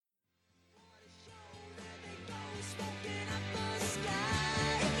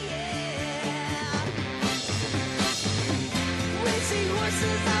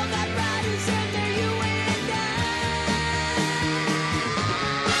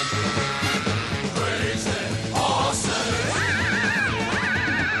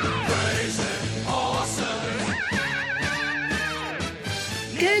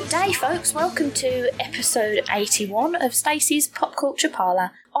G'day folks, welcome to episode 81 of Stacey's Pop Culture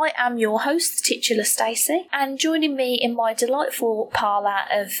Parlour. I am your host, the titular Stacey, and joining me in my delightful parlour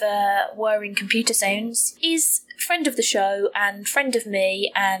of whirring computer sounds is friend of the show and friend of me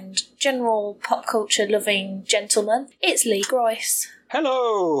and general pop culture loving gentleman, it's Lee Grice.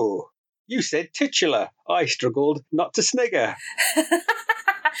 Hello! You said titular. I struggled not to snigger.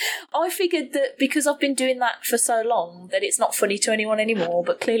 I figured that because I've been doing that for so long that it's not funny to anyone anymore,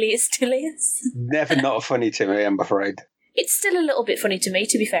 but clearly it still is. Never not funny to me, I'm afraid. It's still a little bit funny to me,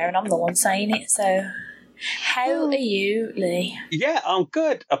 to be fair, and I'm the one saying it, so... How are you, Lee? Yeah, I'm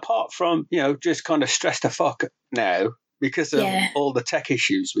good, apart from, just kind of stressed the fuck now because of all the tech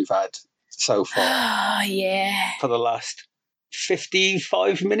issues we've had so far. Oh, yeah. For the last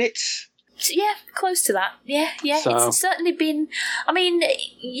 55 minutes. Yeah, close to that. Yeah. So, it's certainly been... I mean,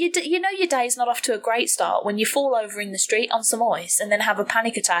 you know your day's not off to a great start when you fall over in the street on some ice and then have a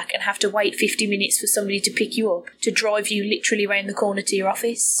panic attack and have to wait 50 minutes for somebody to pick you up to drive you literally round the corner to your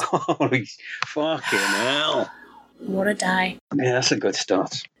office. Holy fucking hell. What a day. Yeah, that's a good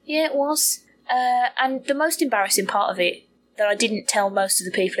start. Yeah, it was. And the most embarrassing part of it that I didn't tell most of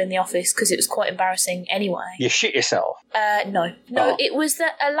the people in the office because it was quite embarrassing anyway. You shit yourself? No. Oh. It was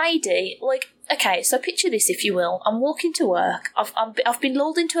that a lady, okay, so picture this if you will. I'm walking to work. I've been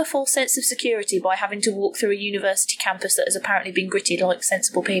lulled into a false sense of security by having to walk through a university campus that has apparently been gritted like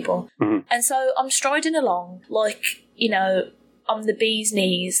sensible people. Mm-hmm. And so I'm striding along I'm the bee's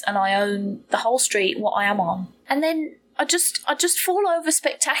knees and I own the whole street what I am on. And then I just fall over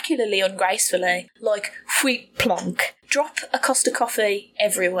spectacularly ungracefully, like wheat plonk, drop a Costa coffee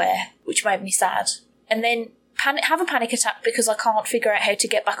everywhere, which made me sad, and then have a panic attack because I can't figure out how to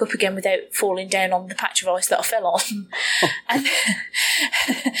get back up again without falling down on the patch of ice that I fell on, and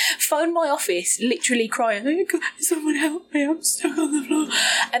phone my office, literally crying, "Oh God, someone help me, I'm stuck on the floor,"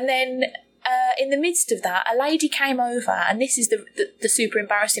 and then in the midst of that, a lady came over, and this is the super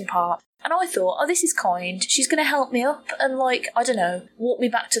embarrassing part. And I thought, oh, this is kind. She's going to help me up and, I don't know, walk me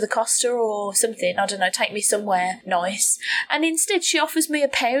back to the Costa or something. I don't know, take me somewhere nice. And instead she offers me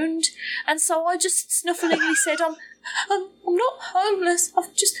 £1. And so I just snufflingly said, I'm not homeless.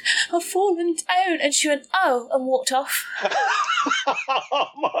 I've fallen down. And she went, oh, and walked off. Oh,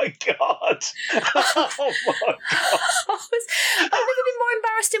 my God. Oh, my God. I've never been more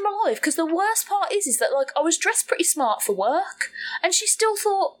embarrassed in my life because the worst part is that, I was dressed pretty smart for work and she still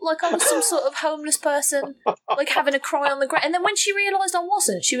thought, I was some sort of homeless person, having a cry on the ground. And then when she realised I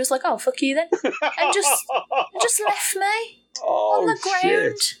wasn't, she was like, oh, fuck you then. And just left me on the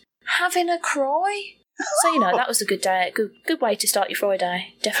ground having a cry. So, that was a good day. Good way to start your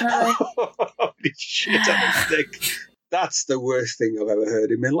Friday, definitely. Holy shit, that's the worst thing I've ever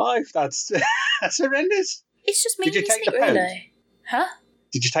heard in my life. That's horrendous. It's just mean, Did you take the really? pound? Huh?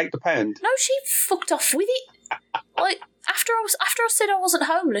 Did you take the pound? No, she fucked off with it. After I said I wasn't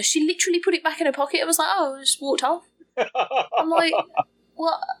homeless, she literally put it back in her pocket and was like, oh, I just walked off. I'm like,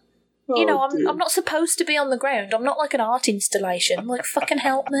 what? I'm not supposed to be on the ground. I'm not like an art installation. Fucking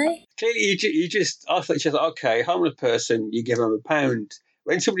help me. Clearly, I thought she was like, okay, homeless person, you give them £1.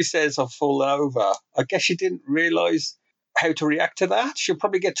 When somebody says I've fallen over, I guess she didn't realise how to react to that. She'll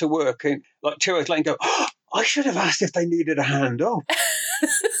probably get to work and 2 hours later and go, oh, I should have asked if they needed a hand up.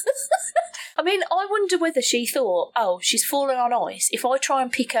 I mean, I wonder whether she thought, oh, she's fallen on ice. If I try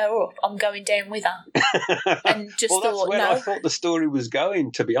and pick her up, I'm going down with her. And just that's where no. I thought the story was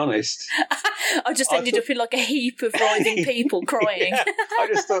going, to be honest. I just ended up in a heap of writhing people crying. Yeah, I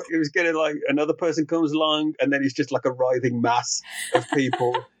just thought it was going to another person comes along and then it's just a writhing mass of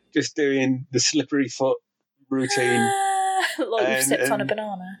people just doing the slippery foot routine. You've stepped on a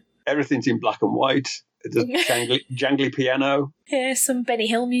banana. Everything's in black and white. The jangly piano. Yeah, some Benny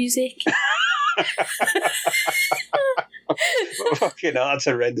Hill music. Fucking hell, that's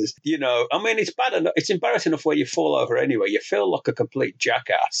horrendous. It's bad enough. It's embarrassing enough where you fall over anyway. You feel like a complete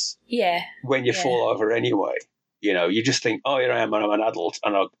jackass. Yeah. When you fall over anyway. You just think, oh, here I am, and I'm an adult,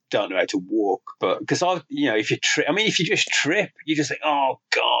 and I don't know how to walk. But because if you trip, if you just trip, you just think, oh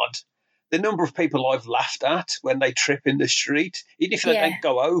God. The number of people I've laughed at when they trip in the street, even if they don't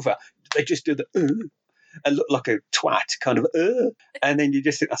go over, they just do the and look like a twat, kind of and then you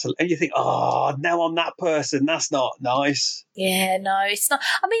just think and you think, oh, now I'm that person. That's not nice. Yeah, no, it's not.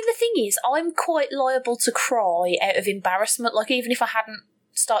 I mean, the thing is, I'm quite liable to cry out of embarrassment, even if I hadn't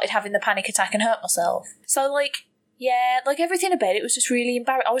started having the panic attack and hurt myself. So, everything about it was just really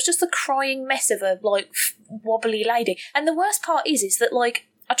embarrassing. I was just a crying mess of a, wobbly lady. And the worst part is that,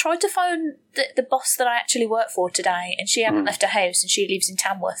 I tried to phone the boss that I actually work for today, and she hadn't left her house, and she lives in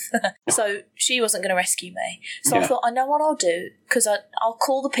Tamworth, so she wasn't going to rescue me. So I thought, I know what I'll do, because I'll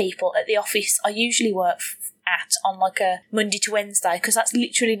call the people at the office I usually work at on like a Monday to Wednesday, because that's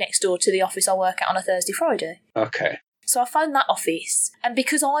literally next door to the office I work at on a Thursday, Friday. Okay. So I phoned that office, and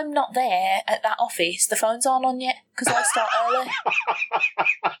because I'm not there at that office, the phones aren't on yet, because I start early.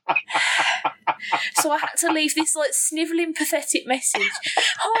 So I had to leave this like snivelling, pathetic message.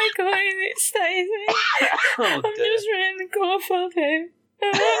 Hi guys, it's Stacey. I'm just reading the call for them.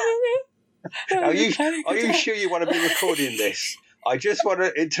 Are you sure you want to be recording this? I just want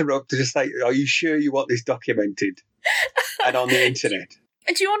to interrupt to just say, are you sure you want this documented and on the internet?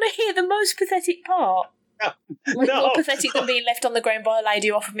 And do you want to hear the most pathetic part? Like, no. More pathetic than being left on the ground by a lady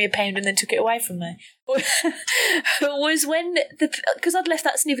who offered me £1 and then took it away from me. Was when because I'd left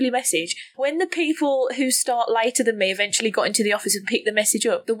that snivelly message, when the people who start later than me eventually got into the office and picked the message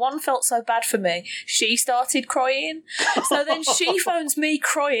up, the one felt so bad for me, she started crying. So then she phones me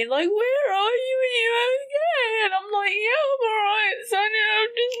crying, like, where are you? Are you okay? And I'm like, yeah, I'm alright, Sonia,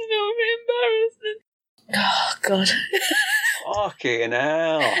 I'm just a little bit embarrassed. Oh, God. Fucking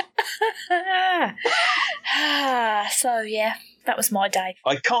hell. So, yeah, that was my day.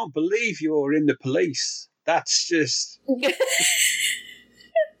 I can't believe you're in the police. That's just...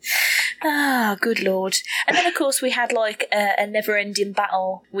 Good Lord. And then, of course, we had, like, a never-ending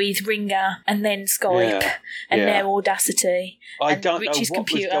battle with Ringer and then Skype and now Audacity. I and don't know Rich's what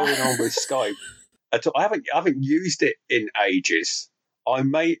computer. was going on with Skype. I haven't used it in ages.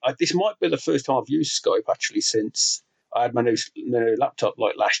 This might be the first time I've used Skype, actually, since I had my new laptop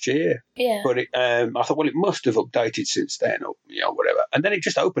like last year. Yeah. But I thought, well, it must have updated since then, or whatever. And then it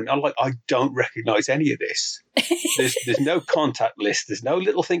just opened. I'm like, I don't recognise any of this. There's no contact list. There's no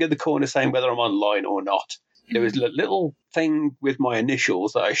little thing in the corner saying whether I'm online or not. There was a little thing with my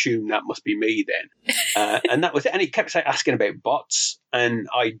initials that I assumed that must be me then. And that was it. And it kept asking about bots, and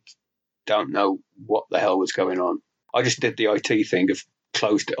I don't know what the hell was going on. I just did the IT thing of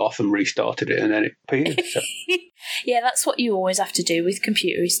closed it off and restarted it, and then it appeared. So. Yeah, that's what you always have to do with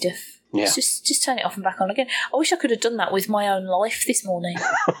computery stuff. Yeah. Just turn it off and back on again. I wish I could have done that with my own life this morning.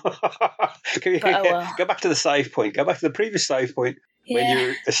 Go back to the save point. Go back to the previous save point when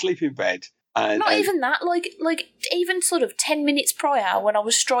you're asleep in bed. Not even that. Like even sort of 10 minutes prior, when I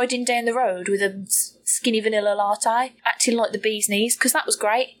was striding down the road with a skinny vanilla latte, acting like the bee's knees, because that was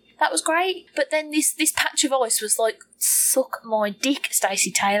great. That was great. But then this patch of ice was like, suck my dick, Stacey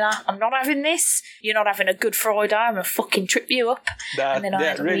Taylor. I'm not having this. You're not having a good Friday. I'm going to fucking trip you up.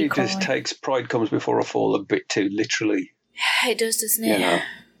 That really just takes pride comes before a fall a bit too literally. It does, doesn't it?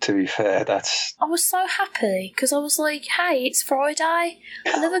 To be fair, that's... I was so happy because I was like, hey, it's Friday.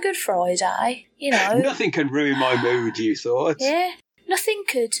 I love a good Friday, Nothing can ruin my mood, you thought. Yeah. Nothing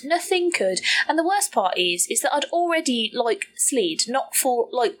could. And the worst part is that I'd already slid, not full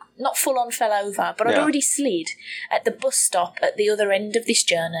on fell over, but I'd already slid at the bus stop at the other end of this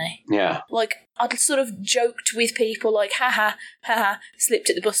journey. Yeah. I'd sort of joked with people ha ha, slipped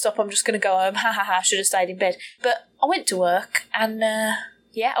at the bus stop, I'm just going to go home, ha, should have stayed in bed. But I went to work and,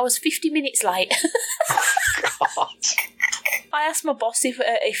 I was 50 minutes late. God. I asked my boss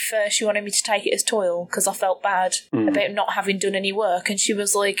if she wanted me to take it as toil because I felt bad about not having done any work, and she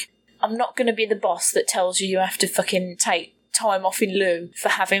was like, I'm not going to be the boss that tells you have to fucking take time off in lieu for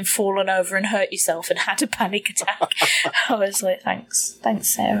having fallen over and hurt yourself and had a panic attack. I was like, thanks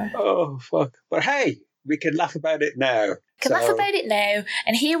Sarah. Oh, fuck. But hey, we can laugh about it now. Laugh about it now,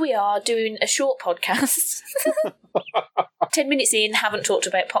 and here we are doing a short podcast. 10 minutes in, haven't talked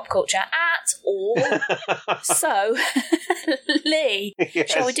about pop culture at all. So, Lee,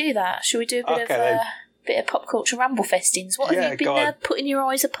 shall we do that? Shall we do a bit of pop culture ramble festings? What have you been putting your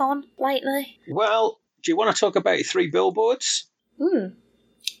eyes upon lately? Well, do you want to talk about 3 billboards?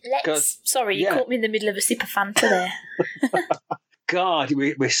 Let's. Sorry, you caught me in the middle of a sip of Fanta there. God,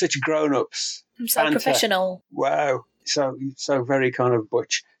 we're such grown-ups. I'm so Fanta. Professional. Wow. So very kind of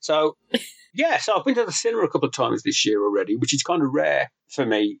butch. So, so I've been to the cinema a couple of times this year already, which is kind of rare for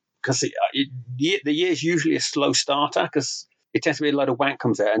me because the year's usually a slow starter because it tends to be a lot of wank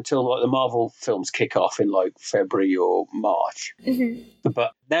comes out until the Marvel films kick off in February or March. Mm-hmm.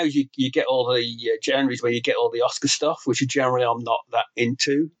 But now you get all the January's where you get all the Oscar stuff, which generally I'm not that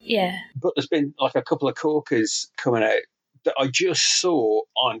into. Yeah. But there's been a couple of corkers coming out that I just saw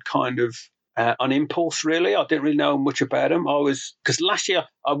on kind of on impulse, really. I didn't really know much about them. Because last year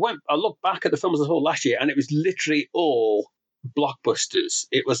I looked back at the films I saw last year, and it was literally all blockbusters.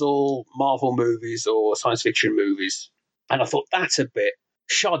 It was all Marvel movies or science fiction movies, and I thought that's a bit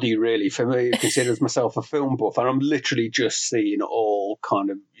shoddy, really, for me who considers myself a film buff, and I'm literally just seeing all kind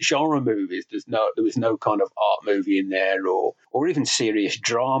of genre movies. There was no kind of art movie in there, or even serious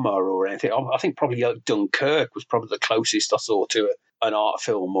drama or anything. I think probably Dunkirk was probably the closest I saw to an art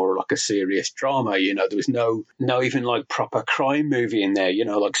film or like a serious drama. There was no even like proper crime movie in there.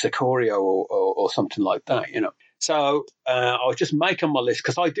 Like Sicario or something like that. So I was just making my list,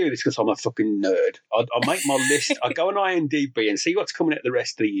 because I do this because I'm a fucking nerd. I make my list. I go on IMDb and see what's coming out the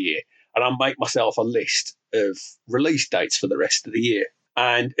rest of the year, and I make myself a list of release dates for the rest of the year.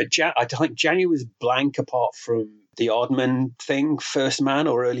 And I think January was blank apart from the Oddman thing, First Man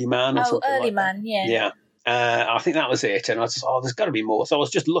or Early Man or something Early like Man, that. yeah. I think that was it. And I was just, there's got to be more. So I was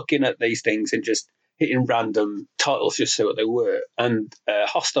just looking at these things and just hitting random titles just to see what they were. And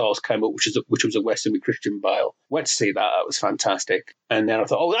Hostiles came up, which was a Western with Christian Bale. Went to see that. That was fantastic. And then I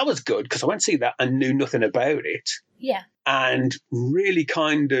thought, oh, that was good, because I went to see that and knew nothing about it. Yeah. And really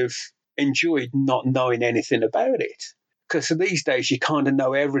kind of enjoyed not knowing anything about it. Because these days you kind of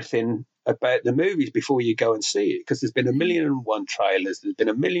know everything about the movies before you go and see it, because there's been 1,000,001 trailers, there's been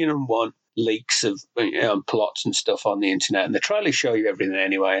 1,000,001 leaks of plots and stuff on the internet, and the trailers show you everything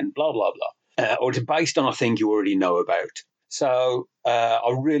anyway, and blah, blah, blah. Or it's based on a thing you already know about. So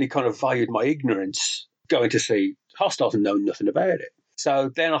I really kind of valued my ignorance going to see Hostiles and knowing nothing about it.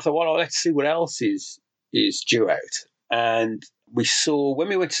 So then I thought, well, let's see what else is due out. And when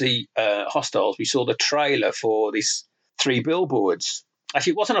we went to see Hostiles, we saw the trailer for this 3 Billboards.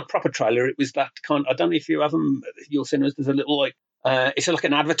 Actually, it wasn't a proper trailer. It was that kind. I don't know if you have them at your cinemas. There's a little it's like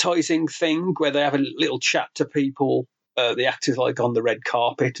an advertising thing where they have a little chat to people. The actors like on the red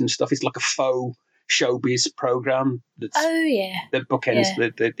carpet and stuff. It's like a faux showbiz program. That bookends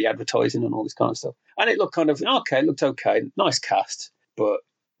the advertising and all this kind of stuff. And it looked looked okay. Nice cast, but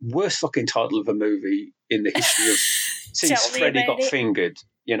worst fucking title of a movie in the history of since Freddy got fingered.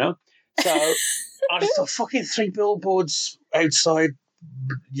 So I just thought, fucking 3 Billboards outside,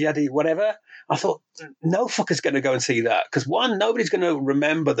 yaddy, whatever. I thought, no fucker's going to go and see that, because one, nobody's going to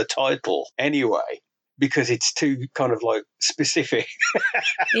remember the title anyway, because it's too kind of like specific.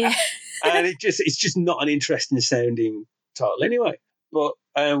 Yeah. And it's just not an interesting sounding title anyway. But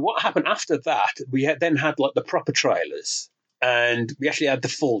what happened after that, we then had like the proper trailers, and we actually had the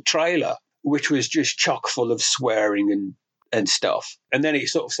full trailer, which was just chock full of swearing and stuff. And then it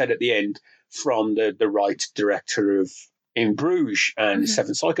sort of said at the end, from the right director of In Bruges and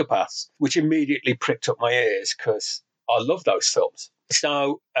Seven Psychopaths, which immediately pricked up my ears because I love those films.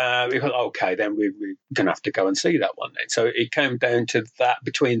 So we thought, okay, then we're going to have to go and see that one then. So it came down to that,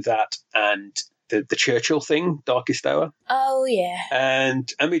 between that and the Churchill thing, Darkest Hour. Oh, yeah.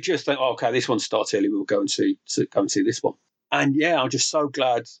 And we just think, okay, this one starts early, we'll go and see this one. And yeah, I'm just so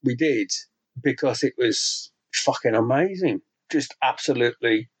glad we did, because it was fucking amazing. Just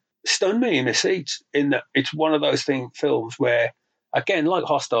absolutely stunned me in a seat, in that it's one of those films where, again, like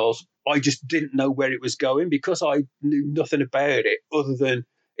Hostiles, I just didn't know where it was going, because I knew nothing about it other than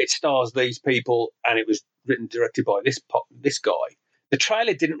it stars these people and it was written and directed by this guy. The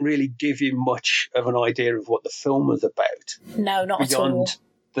trailer didn't really give you much of an idea of what the film was about. No, not at all.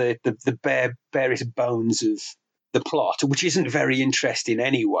 Beyond the barest bones of the plot, which isn't very interesting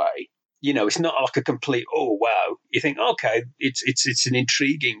anyway. It's not like a complete, oh, wow. You think, okay, it's an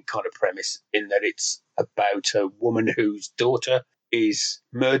intriguing kind of premise, in that it's about a woman whose daughter is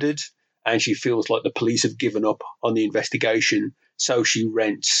murdered and she feels like the police have given up on the investigation. So she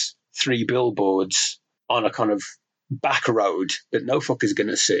rents 3 billboards on a kind of back road that no fucker's going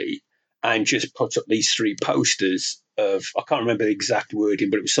to see, and just puts up these 3 posters of, I can't remember the exact wording,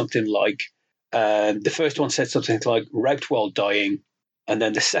 but it was something like, the first one said something like raped while dying. And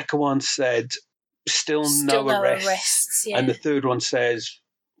then the second one said, still no arrests. Yeah. And the third one says,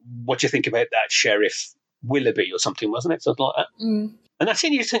 what do you think about that, Sheriff Willoughby, or something, wasn't it? Something like that. Mm. And that's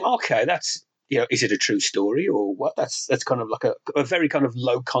it. You think, okay, that's, is it a true story or what? That's kind of like a very kind of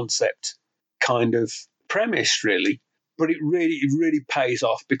low concept kind of premise, really. But it really pays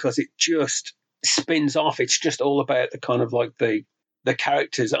off, because it just spins off. It's just all about the kind of like the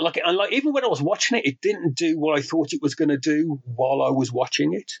characters. And like even when I was watching it, it didn't do what I thought it was going to do while I was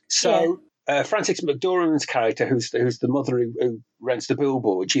watching it. So Frances McDormand's character, who's the mother who rents the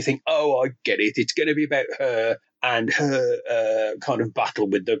billboard, you think, oh, I get it. It's going to be about her and her kind of battle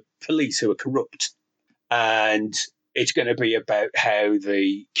with the police who are corrupt. And it's going to be about how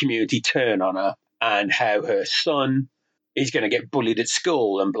the community turn on her and how her son is going to get bullied at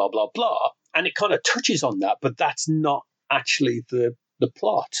school and blah, blah, blah. And it kind of touches on that, but that's not actually the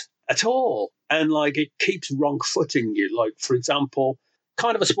plot at all. And like, it keeps wrong-footing you. Like, for example,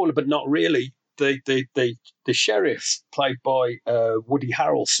 kind of a spoiler, but not really. the sheriff played by Woody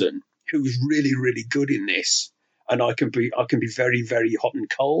Harrelson, who's really really good in this, and I can be very very hot and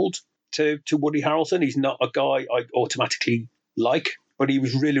cold to Woody Harrelson. He's not a guy I automatically like, but he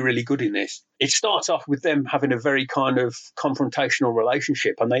was really really good in this. It starts off with them having a very kind of confrontational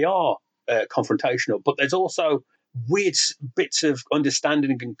relationship, and they are confrontational, but there's also weird bits of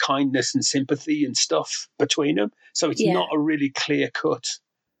understanding and kindness and sympathy and stuff between them. So it's not a really clear cut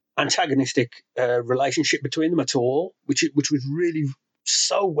antagonistic relationship between them at all, which was really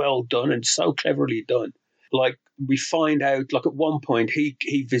so well done and so cleverly done. Like, we find out, like, at one point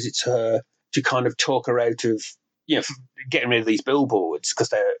he visits her to kind of talk her out of, you know, getting rid of these billboards because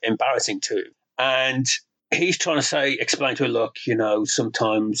they're embarrassing to him. And he's trying to explain to her, look, you know,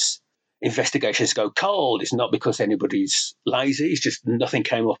 sometimes investigations go cold. It's not because anybody's lazy. It's just nothing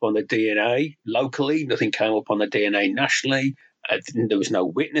came up on the DNA locally. Nothing came up on the DNA nationally. There was no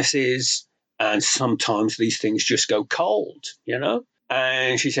witnesses. And sometimes these things just go cold, you know?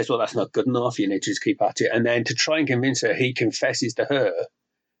 And she says, well, that's not good enough. You need to just keep at it. And then to try and convince her, he confesses to her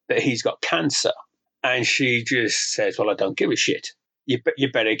that he's got cancer. And she just says, well, I don't give a shit. You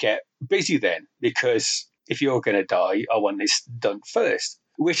better get busy then, because if you're going to die, I want this done first.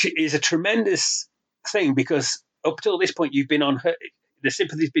 Which is a tremendous thing, because up till this point, you've been on her, the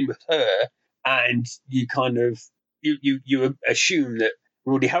sympathy's been with her, and you kind of, you assume that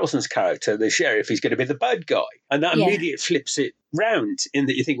Woody Harrelson's character, the sheriff, is going to be the bad guy. And that immediately flips it round, in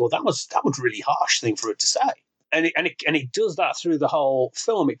that you think, well, that was a really harsh thing for her to say. And it does that through the whole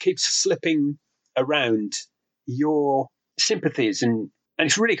film. It keeps flipping around your sympathies, and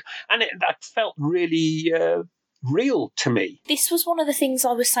it's really, that felt really real to me. This was one of the things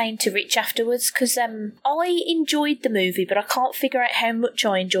I was saying to Rich afterwards, because I enjoyed the movie, but I can't figure out how much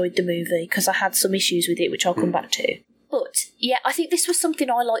I enjoyed the movie because I had some issues with it, which I'll come back to. But yeah, I think this was something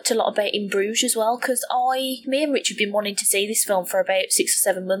I liked a lot about In Bruges as well, because me and Rich have been wanting to see this film for about 6 or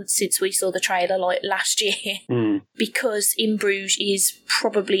 7 months since we saw the trailer like last year, because In Bruges is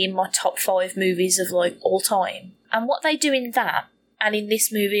probably in my top 5 movies of like all time. And what they do in that, and in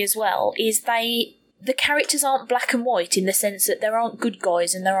this movie as well, is the characters aren't black and white in the sense that there aren't good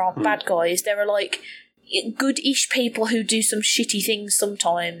guys and there aren't bad guys. There are like good-ish people who do some shitty things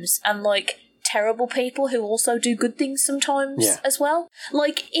sometimes, and like terrible people who also do good things sometimes as well.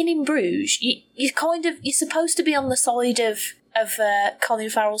 Like in Bruges, you're supposed to be on the side of Colin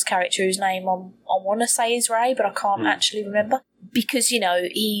Farrell's character, whose name I want to say is Ray, but I can't actually remember, because, you know,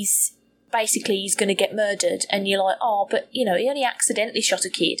 he's going to get murdered, and you're like, oh, but, you know, he only accidentally shot a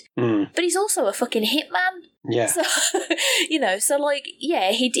kid. But he's also a fucking hitman. Yeah. So, you know, so like,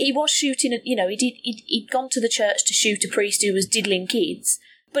 yeah, he was shooting, you know, he'd gone to the church to shoot a priest who was diddling kids,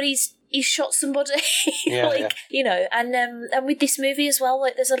 but he's shot somebody. You know, and with this movie as well,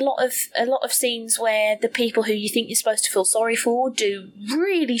 like, there's a lot of scenes where the people who you think you're supposed to feel sorry for do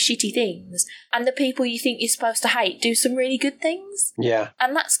really shitty things, and the people you think you're supposed to hate do some really good things. Yeah.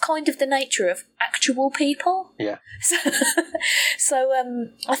 And that's kind of the nature of actual people. Yeah. So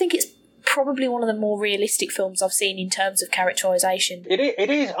I think it's probably one of the more realistic films I've seen in terms of characterisation. It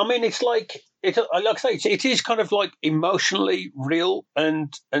is. I mean, it's like, like I say, it is kind of like emotionally real,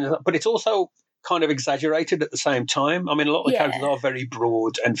 but it's also kind of exaggerated at the same time. I mean, a lot of the characters are very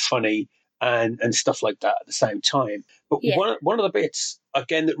broad and funny and stuff like that at the same time. But one of the bits,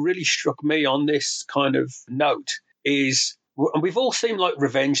 again, that really struck me on this kind of note is, and we've all seen like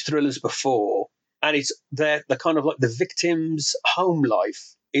revenge thrillers before, and it's the kind of like the victim's home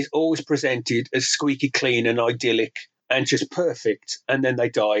life is always presented as squeaky clean and idyllic and just perfect, and then they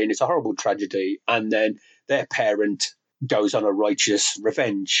die and it's a horrible tragedy, and then their parent goes on a righteous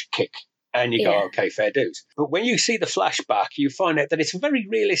revenge kick, and you go, okay, fair dues. But when you see the flashback, you find out that it's a very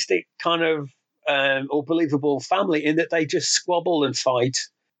realistic kind of or believable family, in that they just squabble and fight,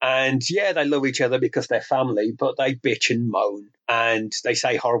 and they love each other because they're family, but they bitch and moan and they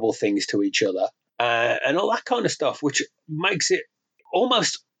say horrible things to each other and all that kind of stuff, which makes it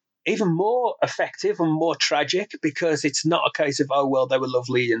almost even more effective and more tragic, because it's not a case of, oh, well, they were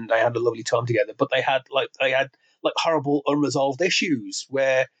lovely and they had a lovely time together, but they had horrible unresolved issues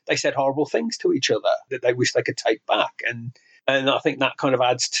where they said horrible things to each other that they wish they could take back. And I think that kind of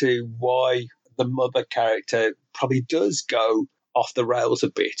adds to why the mother character probably does go off the rails a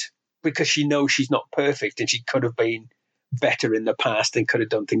bit, because she knows she's not perfect and she could have been better in the past and could have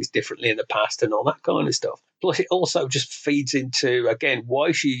done things differently in the past and all that kind of stuff. Plus, it also just feeds into, again,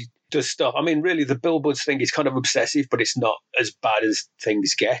 why she does stuff. I mean, really, the billboards thing is kind of obsessive, but it's not as bad as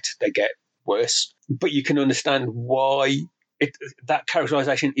things get. They get worse. But you can understand why that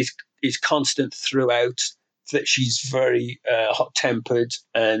characterization is constant throughout that she's very hot-tempered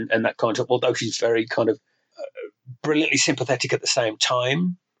and that kind of, although she's very kind of brilliantly sympathetic at the same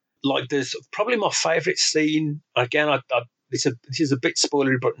time. Like, there's probably my favourite scene, again, this is a bit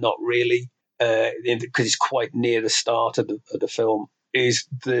spoilery, but not really, because it's quite near the start of the film, is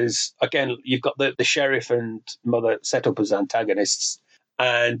there's, again, you've got the sheriff and mother set up as antagonists,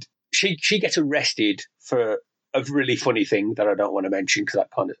 and she gets arrested for a really funny thing that I don't want to mention because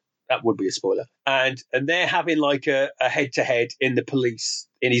that would be a spoiler. And they're having like a head-to-head in the police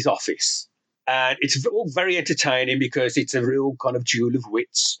in his office. And it's all very entertaining because it's a real kind of duel of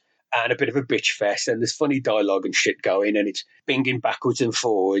wits and a bit of a bitch fest, and there's funny dialogue and shit going, and it's binging backwards and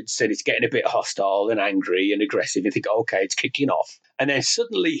forwards, and it's getting a bit hostile and angry and aggressive. You think, okay, it's kicking off. And then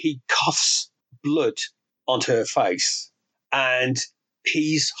suddenly he coughs blood onto her face, and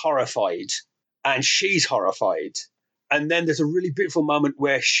he's horrified, and she's horrified. And then there's a really beautiful moment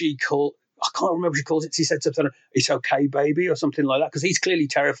where I can't remember what she calls it. She said something, "It's okay, baby," or something like that, because he's clearly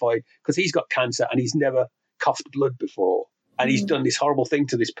terrified because he's got cancer and he's never coughed blood before. And he's done this horrible thing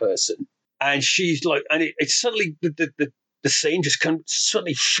to this person. And she's like, and it's suddenly, the scene just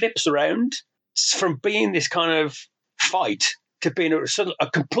suddenly flips around from being this kind of fight to being a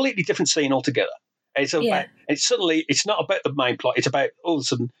completely different scene altogether. And it's not about the main plot. It's about, all of a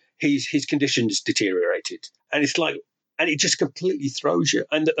sudden, his condition's deteriorated. And it's like, and it just completely throws you.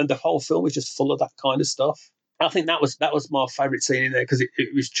 And the whole film is just full of that kind of stuff. I think that was my favourite scene in there because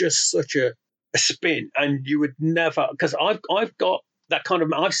it was just such a spin, and you would never, because I've got that kind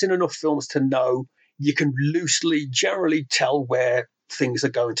of, I've seen enough films to know you can loosely generally tell where things are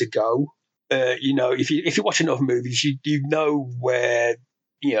going to go. If you watch enough movies, you know where,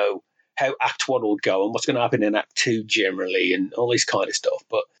 how Act 1 will go and what's going to happen in Act 2 generally and all this kind of stuff.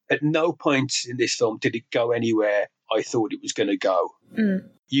 But at no point in this film did it go anywhere I thought it was going to go.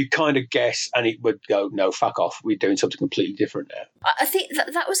 You kind of guess, and it would go, no, fuck off, we're doing something completely different now. I think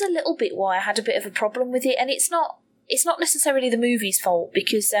that was a little bit why I had a bit of a problem with it, and it's not necessarily the movie's fault,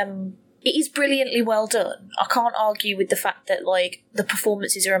 because it is brilliantly well done. I can't argue with the fact that, like, the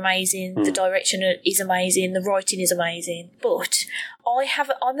performances are amazing, the direction is amazing, the writing is amazing, but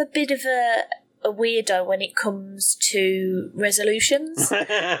I'm a bit of a weirdo when it comes to resolutions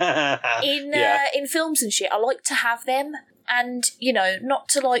in films and shit. I like to have them. And, not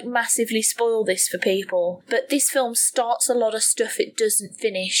to, like, massively spoil this for people, but this film starts a lot of stuff it doesn't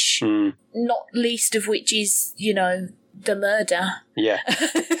finish, not least of which is, the murder. Yeah.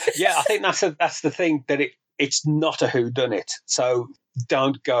 Yeah, I think that's the thing, that it's not a whodunit. So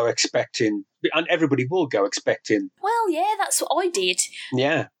don't go expecting, and everybody will go expecting. Well, yeah, that's what I did.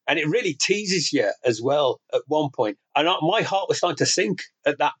 Yeah, and it really teases you as well at one point. And my heart was starting to sink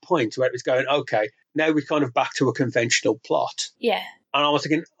at that point where it was going, okay, now we're kind of back to a conventional plot. Yeah. And I was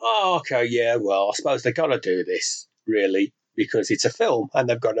thinking, okay, yeah, well, I suppose they've got to do this, really, because it's a film and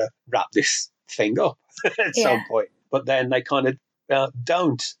they've got to wrap this thing up at some point. But then they kind of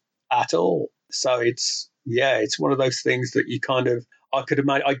don't at all. So it's one of those things that you kind of, I could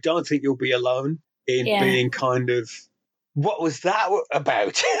imagine, I don't think you'll be alone in being kind of, what was that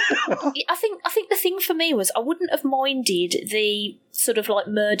about? I think the thing for me was I wouldn't have minded the sort of like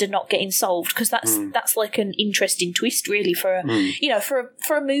murder not getting solved, because that's like an interesting twist really for a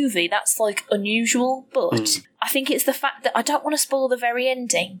movie. That's like unusual, but I think it's the fact that I don't want to spoil the very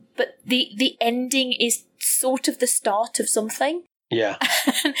ending, but the ending is sort of the start of something. Yeah.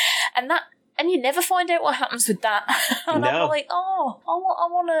 And you never find out what happens with that. And I'm like, I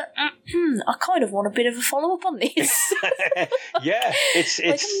kind of want a bit of a follow-up on this. Yeah,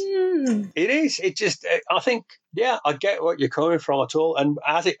 it is. It just, I think, I get what you're coming from at all. And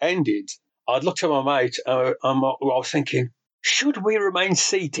as it ended, I'd looked at my mate, I was thinking, should we remain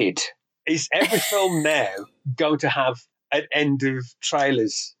seated? Is every film now going to have an end of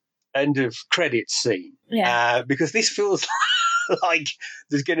trailers, end of credits scene? Yeah. Because this feels like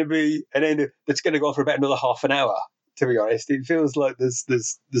there's going to be an end that's going to go on for about another half an hour. To be honest, it feels like there's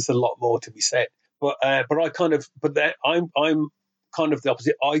a lot more to be said. But I'm kind of the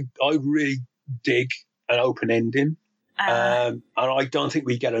opposite. I really dig an open ending, and I don't think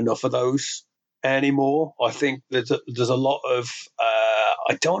we get enough of those anymore. I think there's a lot of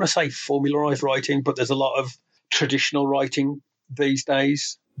I don't want to say formularized writing, but there's a lot of traditional writing these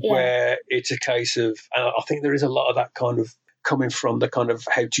days where it's a case of, and I think there is a lot of that kind of coming from the kind of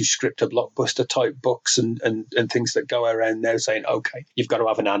how to script a blockbuster type books and things that go around now saying, okay, you've got to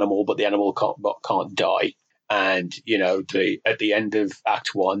have an animal, but the animal can't die. And, at the end of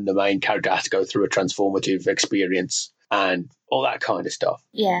Act 1, the main character has to go through a transformative experience and all that kind of stuff.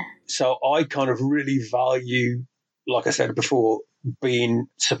 Yeah. So I kind of really value, like I said before, being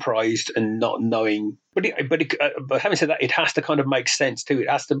surprised and not knowing. But having said that, it has to kind of make sense too. It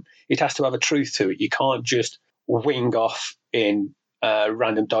has to have a truth to it. You can't just wing off in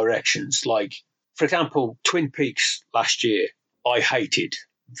random directions. Like, for example, Twin Peaks last year, I hated.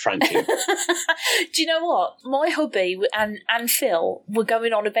 Frankly. Do you know what? My hubby and Phil were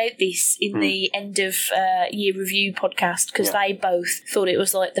going on about this in the end of year review podcast because they both thought it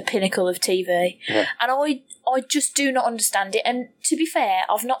was like the pinnacle of TV. Yeah. And I just do not understand it. And to be fair,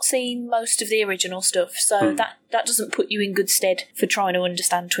 I've not seen most of the original stuff, so that doesn't put you in good stead for trying to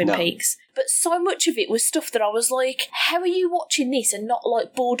understand Twin Peaks. But so much of it was stuff that I was like, how are you watching this and not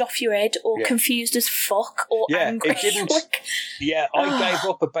like bored off your head or confused as fuck or angry? It didn't. I gave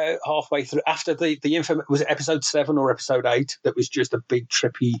up about halfway through after the infamous, was it episode 7 or episode 8? That was just a big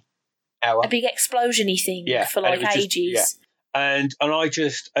trippy hour, a big explosion-y thing for like ages. And I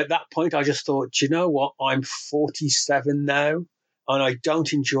just, at that point, I just thought, do you know what? I'm 47 now, and I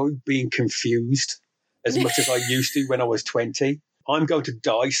don't enjoy being confused as much as I used to when I was 20. I'm going to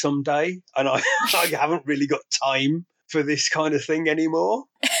die someday, and I haven't really got time for this kind of thing anymore.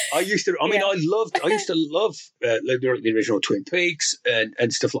 I used to love the original Twin Peaks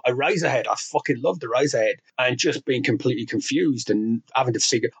and stuff like Eraserhead. I fucking loved Eraserhead, and just being completely confused and having to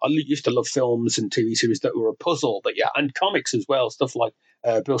figure. I used to love films and TV series that were a puzzle, and comics as well, stuff like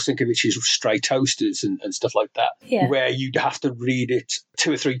Bill Sinkovich's Stray Toasters and stuff like that, where you'd have to read it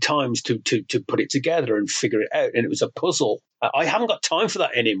 2 or 3 times to put it together and figure it out, and it was a puzzle. I haven't got time for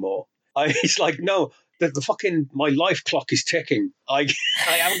that anymore. It's like, no. The fucking, my life clock is ticking. I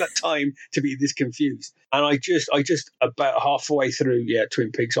haven't got time to be this confused. And I just about halfway through,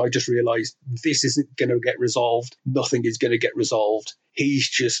 Twin Peaks, I just realised this isn't going to get resolved. Nothing is going to get resolved. He's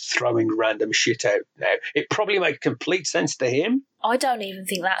just throwing random shit out now. It probably makes complete sense to him. I don't even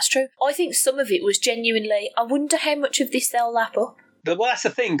think that's true. I think some of it was genuinely, I wonder how much of this they'll lap up. Well, that's the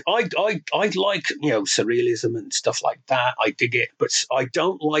thing. I like, surrealism and stuff like that. I dig it. But I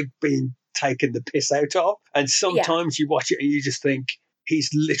don't like being taken the piss out of, and sometimes you watch it and you just think he's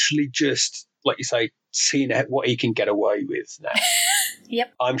literally just, like you say, seeing what he can get away with now.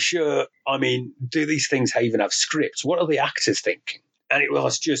 Yep. I'm sure. I mean, do these things even have scripts? What are the actors thinking? And it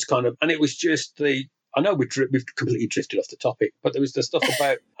was just I know we've completely drifted off the topic, but there was the stuff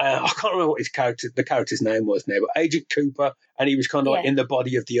about I can't remember what the character's name was now, but Agent Cooper, and he was kind of like in the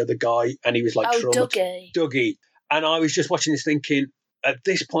body of the other guy, and he was like Dougie, and I was just watching this thinking, at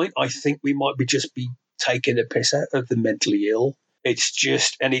this point, I think we might be taking the piss out of the mentally ill. It's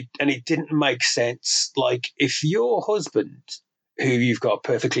just, and it didn't make sense. Like, if your husband, who you've got a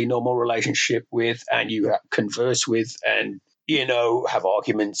perfectly normal relationship with, and you converse with, and have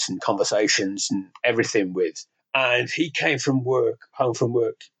arguments and conversations and everything with, and he came home from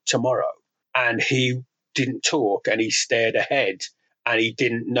work tomorrow, and he didn't talk, and he stared ahead, and he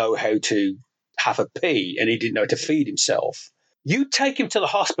didn't know how to have a pee, and he didn't know how to feed himself. You take him to the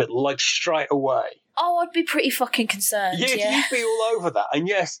hospital like straight away. Oh, I'd be pretty fucking concerned. You'd be all over that. And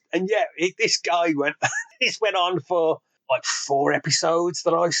this guy went on for like 4 episodes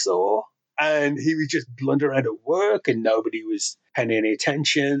that I saw, and he was just blundering around at work, and nobody was paying any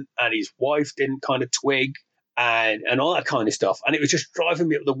attention, and his wife didn't kind of twig, and all that kind of stuff. And it was just driving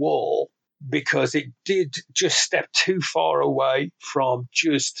me up the wall because it did just step too far away from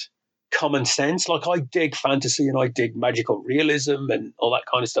just common sense. Like, I dig fantasy and I dig magical realism and all that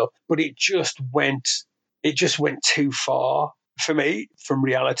kind of stuff, but it just went too far for me from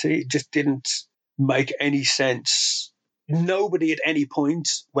reality. It just didn't make any sense. Nobody at any point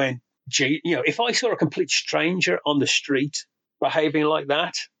went, gee, if I saw a complete stranger on the street behaving like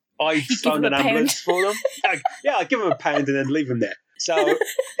that, I'd phone an ambulance for them. I'd give them £1 and then leave them there. So,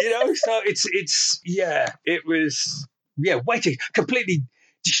 so it was way too completely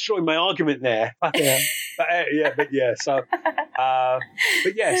destroy my argument there. So I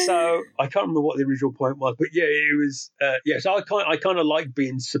can't remember what the original point was, but it was so I kind of like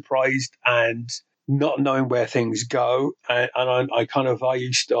being surprised and not knowing where things go, and I kind of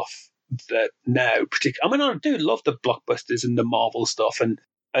value stuff that now particularly. I mean, I do love the blockbusters and the Marvel stuff, and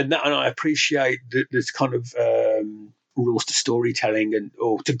I appreciate this kind of rules to storytelling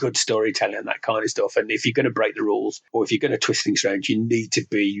or to good storytelling and that kind of stuff. And if you're going to break the rules or if you're going to twist things around, you need to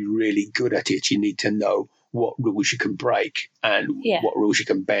be really good at it. You need to know what rules you can break and what rules you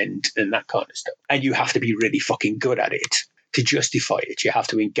can bend and that kind of stuff. And you have to be really fucking good at it to justify it. You have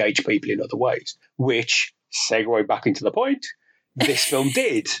to engage people in other ways, which, segue back into the point, this film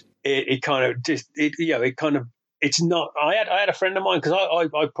did. It's not. I had a friend of mine, because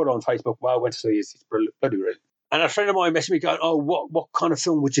I put on Facebook, well, I went to see it's bloody brilliant. And a friend of mine messaged me going, oh, what kind of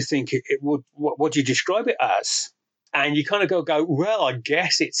film would you think it would, what do you describe it as? And you kind of go, well, I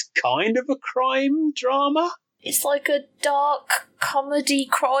guess it's kind of a crime drama. It's like a dark comedy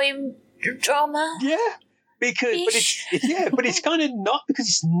crime drama. Yeah, but it's kind of not, because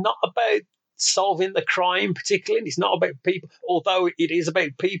it's not about solving the crime particularly. It's not about people, although it is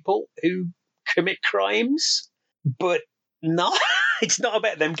about people who commit crimes, but not. It's not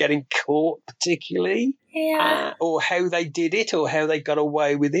about them getting caught particularly, or how they did it, or how they got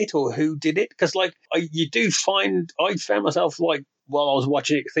away with it, or who did it. Because I found myself like while I was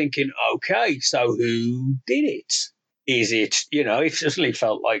watching it thinking, okay, so who did it? Is it, it certainly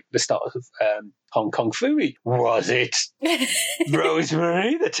felt like the start of Hong Kong Phooey. Was it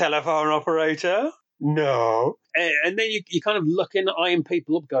Rosemary, the telephone operator? No. And then you kind of looking, eyeing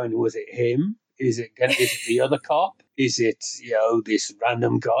people up going, was it him? Is it the other cop? Is it, this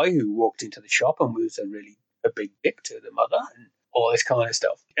random guy who walked into the shop and was a big dick to the mother and all this kind of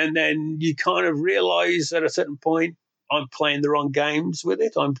stuff? And then you kind of realize at a certain point, I'm playing the wrong games with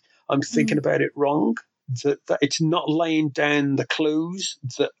it. I'm thinking about it wrong. That it's not laying down the clues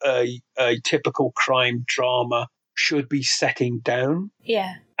that a typical crime drama should be setting down.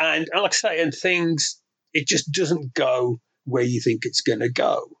 Yeah. And like I say, and things, it just doesn't go where you think it's going to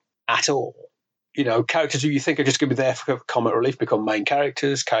go at all. Characters who you think are just going to be there for comic relief become main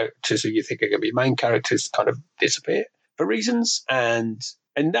characters. Characters who you think are going to be main characters kind of disappear for reasons, and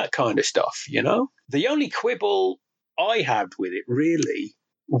that kind of stuff, The only quibble I had with it, really,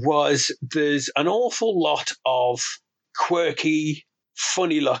 was there's an awful lot of quirky,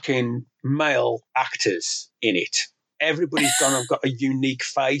 funny-looking male actors in it. Everybody's got a unique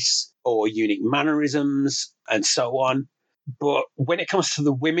face or unique mannerisms and so on. But when it comes to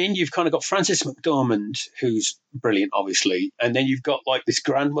the women, you've kind of got Frances McDormand, who's brilliant, obviously. And then you've got, like, this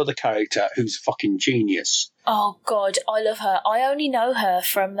grandmother character who's fucking genius. Oh, God, I love her. I only know her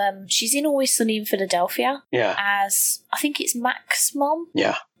from, she's in Always Sunny in Philadelphia. Yeah. As, I think it's Mac's mom.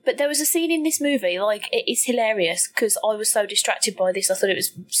 Yeah. But there was a scene in this movie, like, it's hilarious because I was so distracted by this. I thought it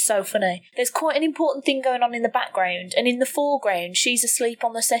was so funny. There's quite an important thing going on in the background, and in the foreground, she's asleep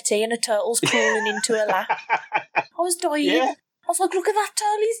on the settee and a turtle's crawling into her lap. I was dying. Yeah. I was like, look at that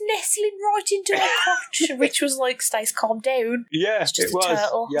turtle, he's nestling right into her crotch. Rich was like, Stace, calm down. Yeah, it's just a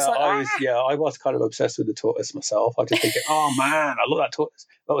turtle. Yeah, I was kind of obsessed with the tortoise myself. I just thinking, oh man, I love that tortoise.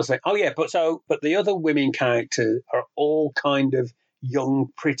 But I was like, oh yeah, but the other women characters are all kind of young,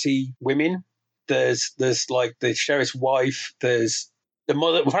 pretty women. There's like the sheriff's wife. There's the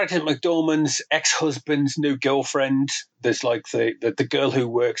mother, Frances McDormand's ex-husband's new girlfriend. There's like the girl who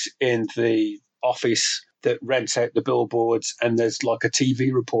works in the office that rents out the billboards, and there's like a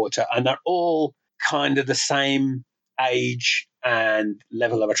TV reporter, and they're all kind of the same age and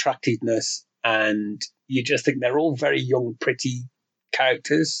level of attractiveness, and you just think they're all very young, pretty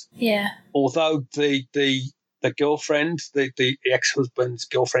characters. Yeah. Although the girlfriend, the ex-husband's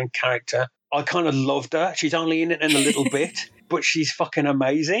girlfriend character, I kind of loved her. She's only in it in a little bit, but she's fucking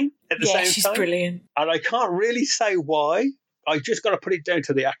amazing at the same time. Yeah, she's brilliant. And I can't really say why. I just got to put it down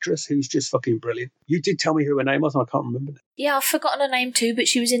to the actress, who's just fucking brilliant. You did tell me who her name was, and I can't remember. Yeah, I've forgotten her name too, but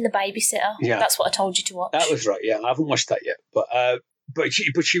she was in The Babysitter. Yeah. That's what I told you to watch. That was right, yeah. I haven't watched that yet. But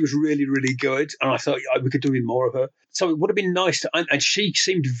she was really, really good, and I thought we could do more of her. So it would have been nice to, and she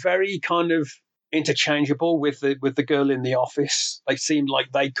seemed very kind of interchangeable with the girl in the office. They seemed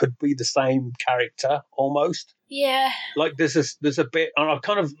like they could be the same character almost. Yeah. Like there's a bit, and I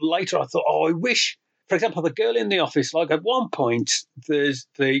kind of later I thought, I wish, for example, the girl in the office. Like at one point, there's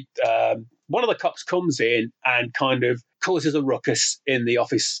one of the cops comes in and kind of causes a ruckus in the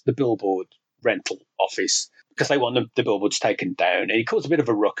office, the billboard rental office, because they want the billboards taken down, and he caused a bit of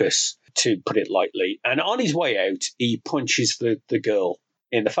a ruckus, to put it lightly. And on his way out, he punches the girl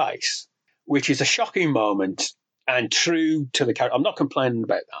in the face, which is a shocking moment and true to the character. I'm not complaining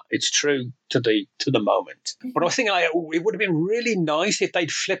about that. It's true to the moment. But I was thinking it would have been really nice if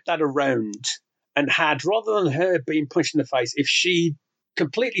they'd flipped that around and had, rather than her being punched in the face, if she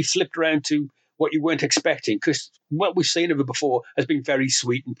completely flipped around to what you weren't expecting, because what we've seen of her before has been very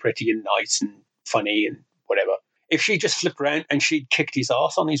sweet and pretty and nice and funny and whatever. If she just flipped around and she'd kicked his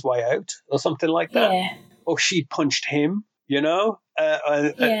ass on his way out or something like that, yeah. Or she'd punched him, yeah.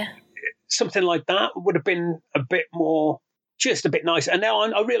 Something like that would have been a bit more, just a bit nicer. And now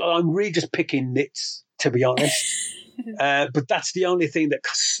I realise I'm really just picking nits, to be honest. But that's the only thing that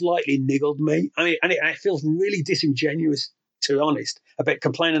slightly niggled me. I mean, and it feels really disingenuous, to be honest, about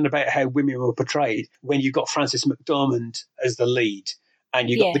complaining about how women were portrayed when you got Frances McDormand as the lead and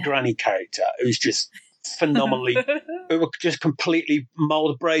you got the granny character who's just phenomenally, who were just completely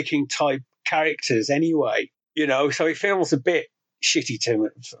mold-breaking type characters anyway. So it feels a bit shitty to,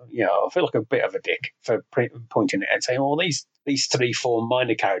 I feel like a bit of a dick for pointing it out and saying, "Oh, these 3-4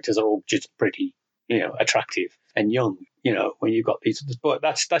 minor characters are all just pretty, attractive and young." When you've got these, but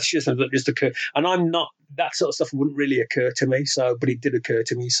that's just occur, and I'm not, that sort of stuff wouldn't really occur to me. So, but it did occur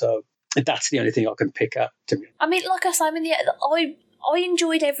to me. So that's the only thing I can pick up to me. I mean, like I said, I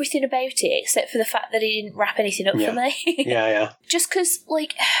enjoyed everything about it except for the fact that it didn't wrap anything up for me. Yeah. Just because,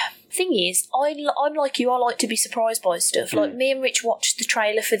 thing is, I'm like you. I like to be surprised by stuff. Like, me and Rich watched the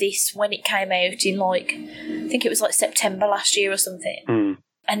trailer for this when it came out in I think it was September last year or something,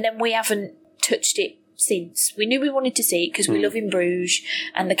 and then we haven't touched it since. We knew we wanted to see it because we live in Bruges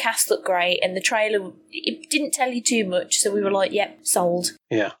and the cast looked great, and the trailer, it didn't tell you too much, so we were like, yep, sold.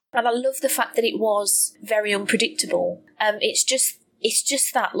 Yeah. And I love the fact that it was very unpredictable. It's just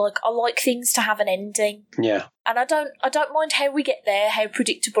that, I like things to have an ending. Yeah. And I don't mind how we get there, how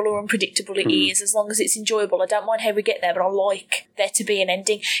predictable or unpredictable it is, as long as it's enjoyable. I don't mind how we get there, but I like there to be an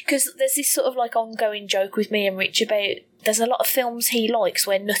ending. Because there's this sort of ongoing joke with me and Rich about, there's a lot of films he likes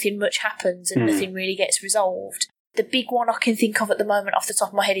where nothing much happens and nothing really gets resolved. The big one I can think of at the moment off the top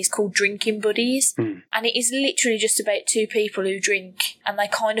of my head is called Drinking Buddies. And it is literally just about two people who drink and they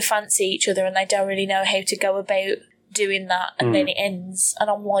kind of fancy each other and they don't really know how to go about doing that, and then it ends, and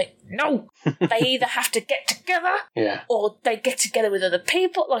I'm like, no, they either have to get together or they get together with other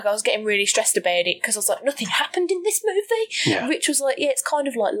people. I was getting really stressed about it because I was like, nothing happened in this movie. Rich was like, yeah, it's kind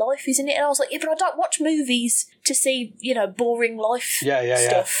of like life, isn't it? And I was like, yeah, but I don't watch movies to see, boring life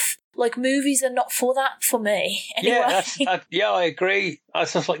stuff. Movies are not for that for me anyway. I agree. I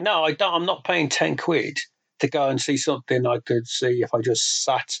was just like, no, I'm not paying 10 quid to go and see something I could see if I just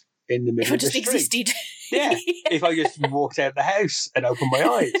sat in the middle of the street. If I just existed. Yeah, if I just walked out the house and opened my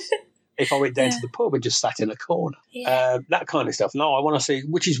eyes. If I went down to the pub and just sat in a corner. That kind of stuff. No, I want to see,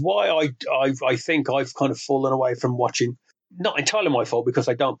 which is why I think I've kind of fallen away from watching, not entirely my fault, because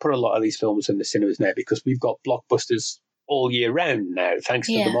I don't put a lot of these films in the cinemas now, because we've got blockbusters all year round now, thanks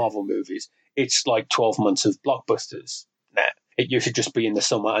to the Marvel movies. It's 12 months of blockbusters now. It used to just be in the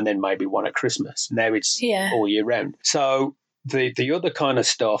summer and then maybe one at Christmas. Now it's all year round. So the other kind of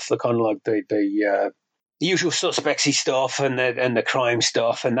stuff, the kind of the usual suspectsy stuff and the crime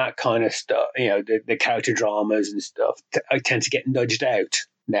stuff and that kind of stuff, the character dramas and stuff, I tend to get nudged out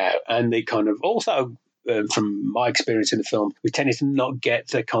now. And they kind of also, from my experience in the film, we tended to not get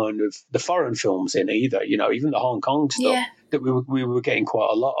the kind of the foreign films in either, even the Hong Kong stuff that we were getting quite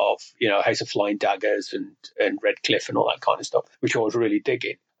a lot of, House of Flying Daggers and Red Cliff and all that kind of stuff, which I was really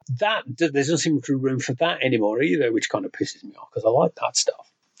digging. That there doesn't seem to be room for that anymore either, which kind of pisses me off because I like that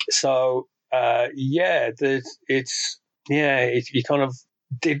stuff. So you kind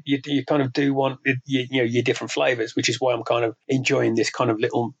of do want your different flavors, which is why I'm kind of enjoying this kind of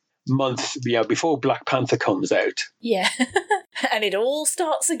little month before Black Panther comes out. Yeah, and it all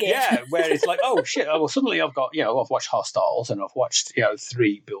starts again. Yeah, where it's like, oh shit! Well, suddenly I've got I've watched Hostiles and I've watched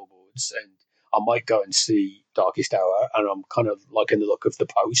 3 Billboards, and I might go and see Darkest Hour, and I'm kind of liking the look of The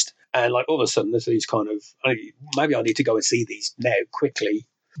Post, and all of a sudden there's these kind of, maybe I need to go and see these now quickly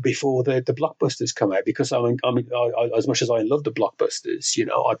before the blockbusters come out, because I as much as I love the blockbusters,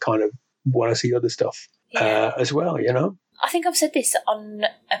 I kind of want to see other stuff as well, I think I've said this on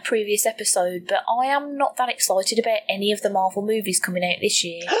a previous episode, but I am not that excited about any of the Marvel movies coming out this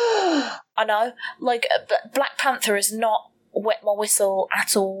year. I know, Black Panther has not wet my whistle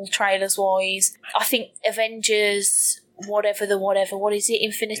at all, trailers-wise. I think Avengers, what is it,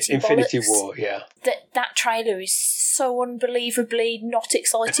 Infinity Bollocks? War, yeah. That trailer is so unbelievably not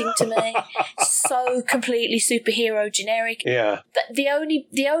exciting to me. So completely superhero generic. Yeah. The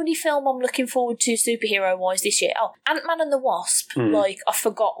only film I'm looking forward to superhero wise this year, Ant-Man and the Wasp, I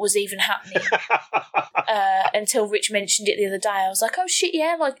forgot was even happening. Until Rich mentioned it the other day. I was like, oh shit,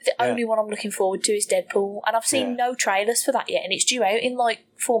 yeah, the only one I'm looking forward to is Deadpool. And I've seen no trailers for that yet, and it's due out in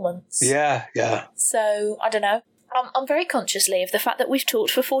 4 months. Yeah. So I don't know. I'm very conscious, Lee, of the fact that we've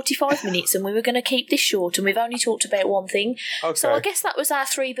talked for 45 minutes and we were going to keep this short, and we've only talked about one thing. Okay. So I guess that was our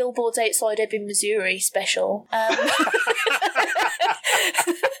 3 Billboards Outside Ebbing, Missouri special.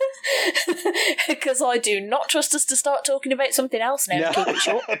 Because I do not trust us to start talking about something else now to keep it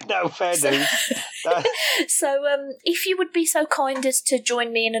short. No, fair dues. So if you would be so kind as to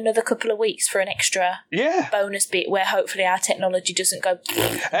join me in another couple of weeks for an extra bonus bit where hopefully our technology doesn't go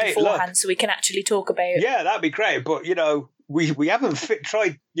beforehand, so we can actually talk about... Yeah, that'd be great. But, we haven't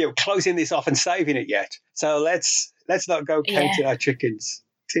tried closing this off and saving it yet. So let's not go counting our chickens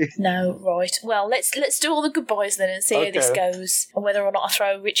No, right. Well, let's do all the goodbyes then and see how this goes, and whether or not I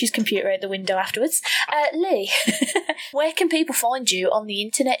throw Richie's computer out the window afterwards. Lee, where can people find you on the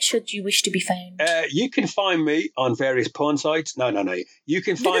internet should you wish to be found? You can find me on various porn sites. No. You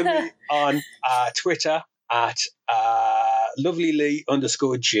can find me on Twitter at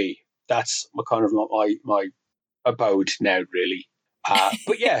lovelylee_G. That's my abode now, really.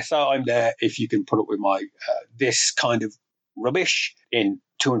 But yeah, so I'm there if you can put up with my this kind of rubbish in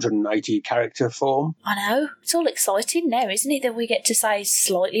 280 character form. I know. It's all exciting now, isn't it, that we get to say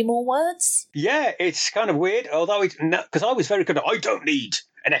slightly more words? Yeah, it's kind of weird, although because I was very good at, I don't need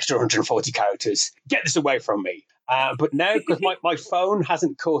an extra 140 characters. Get this away from me. But now, because my phone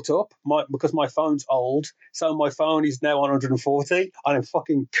hasn't caught up, because my phone's old, so my phone is now on 140, and I'm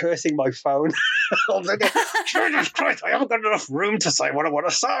fucking cursing my phone. I'm thinking, Jesus Christ, I haven't got enough room to say what I want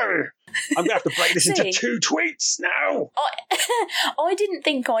to say. I'm going to have to break this into 2 tweets now. I didn't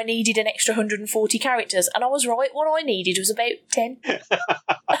think I needed an extra 140 characters, and I was right. What I needed was about 10.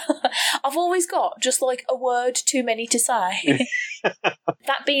 I've always got just like a word too many to say.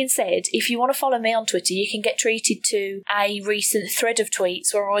 That being said, if you want to follow me on Twitter, you can get treated to a recent thread of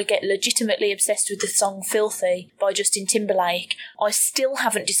tweets where I get legitimately obsessed with the song Filthy by Justin Timberlake. I still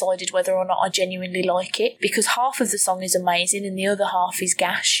haven't decided whether or not I genuinely like it, because half of the song is amazing and the other half is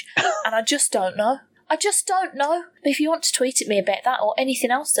gash, and I just don't know. But if you want to tweet at me about that or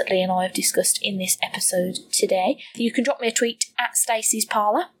anything else that Lee and I have discussed in this episode today, you can drop me a tweet at Stacey's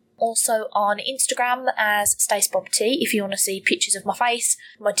Parlour. Also on Instagram as StaceBobT if you want to see pictures of my face,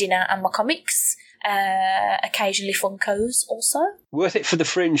 my dinner and my comics. Occasionally Funkos also. Worth it for the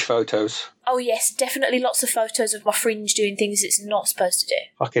fringe photos. Oh yes, definitely lots of photos of my fringe doing things it's not supposed to do.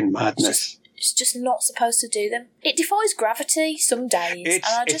 Fucking madness. It's just not supposed to do them. It defies gravity some days, and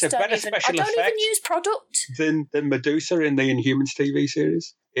I just don't even use product than Medusa in the Inhumans TV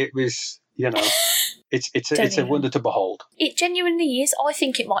series. It was, it's a wonder to behold. It genuinely is. I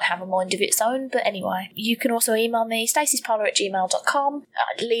think it might have a mind of its own, but anyway. You can also email me, stacysparlour@gmail.com.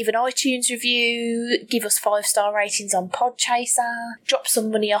 Leave an iTunes review, give us 5-star ratings on Podchaser, drop some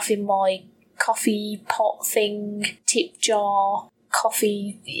money off in my coffee pot thing, tip jar,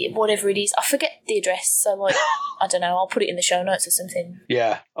 coffee, whatever it is. I forget the address, so I don't know, I'll put it in the show notes or something.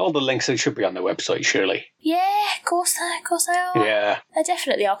 Yeah, all the links should be on the website, surely. Yeah, of course they are. Yeah. They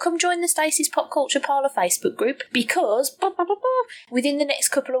definitely are. Come join the Stacey's Pop Culture Parlour Facebook group, because within the next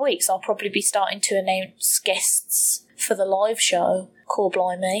couple of weeks I'll probably be starting to announce guests for the live show, Core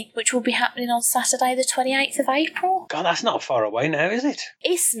Blimey, which will be happening on Saturday the 28th of April. God, that's not far away now, is it?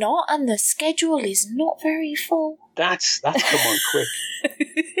 It's not, and the schedule is not very full. That's come on quick.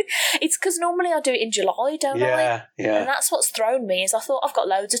 It's because normally I do it in July, don't I? Yeah. And that's what's thrown me, is I thought I've got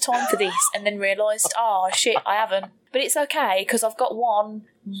loads of time for this, and then realised, shit, I haven't. But it's okay, because I've got one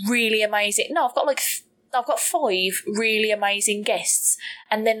really amazing... No, I've got 5 really amazing guests,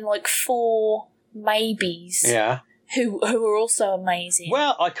 and then 4 maybes. Yeah. Who are also amazing.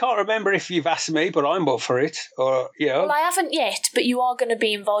 Well, I can't remember if you've asked me, but I'm up for it. Or, Well, I haven't yet, but you are going to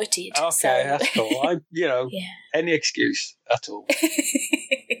be invited. Okay, so. That's cool. Any excuse at all.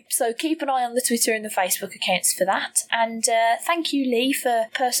 So keep an eye on the Twitter and the Facebook accounts for that. And thank you, Lee, for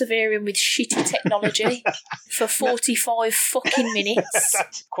persevering with shitty technology for 45 fucking minutes.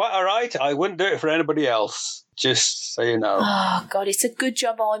 That's quite all right. I wouldn't do it for anybody else. Just so you know. Oh, God, it's a good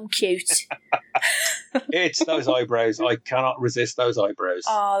job I'm cute. It's those eyebrows. I cannot resist those eyebrows.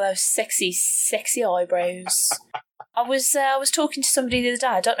 Oh, those sexy, sexy eyebrows. I was talking to somebody the other day.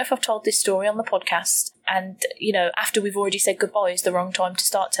 I don't know if I've told this story on the podcast. And, after we've already said goodbye is the wrong time to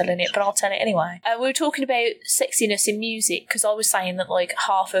start telling it, but I'll tell it anyway. We were talking about sexiness in music, because I was saying that,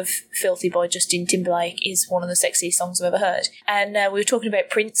 half of Filthy by Justin Timberlake is one of the sexiest songs I've ever heard. And we were talking about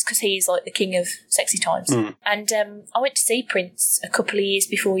Prince, because he's, the king of sexy times. Mm. And I went to see Prince a couple of years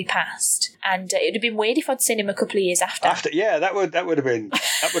before he passed. And it would have been weird if I'd seen him a couple of years after. Yeah, that would have been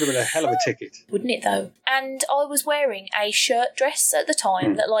a hell of a ticket. Wouldn't it, though? And I was wearing a shirt dress at the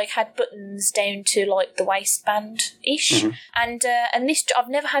time that, had buttons down to, the waistband-ish. Mm-hmm. And this, I've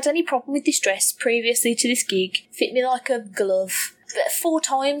never had any problem with this dress previously to this gig. Fit me like a glove. But 4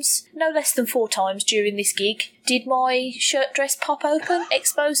 times, no less than 4 times during this gig, did my shirt dress pop open,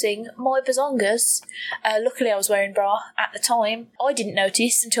 exposing my bazongas. Luckily I was wearing bra at the time. I didn't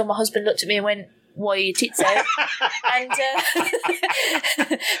notice until my husband looked at me and went, "Why are your tits out?" And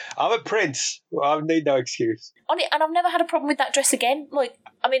I'm a prince. I need no excuse. And I've never had a problem with that dress again.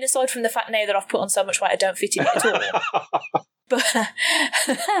 Aside from the fact now that I've put on so much weight, I don't fit in it at all.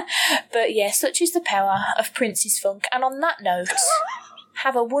 But yeah, such is the power of Prince's funk. And on that note,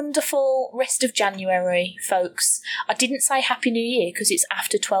 Have a wonderful rest of January, folks. I didn't say Happy New Year because it's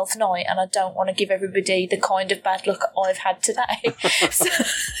after 12th night and I don't want to give everybody the kind of bad luck I've had today.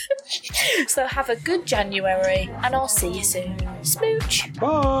 So have a good January and I'll see you soon. Smooch.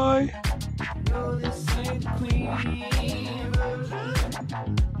 Bye. What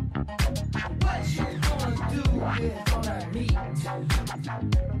you gonna do with all that meat?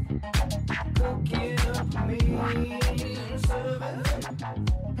 Cook it up for me.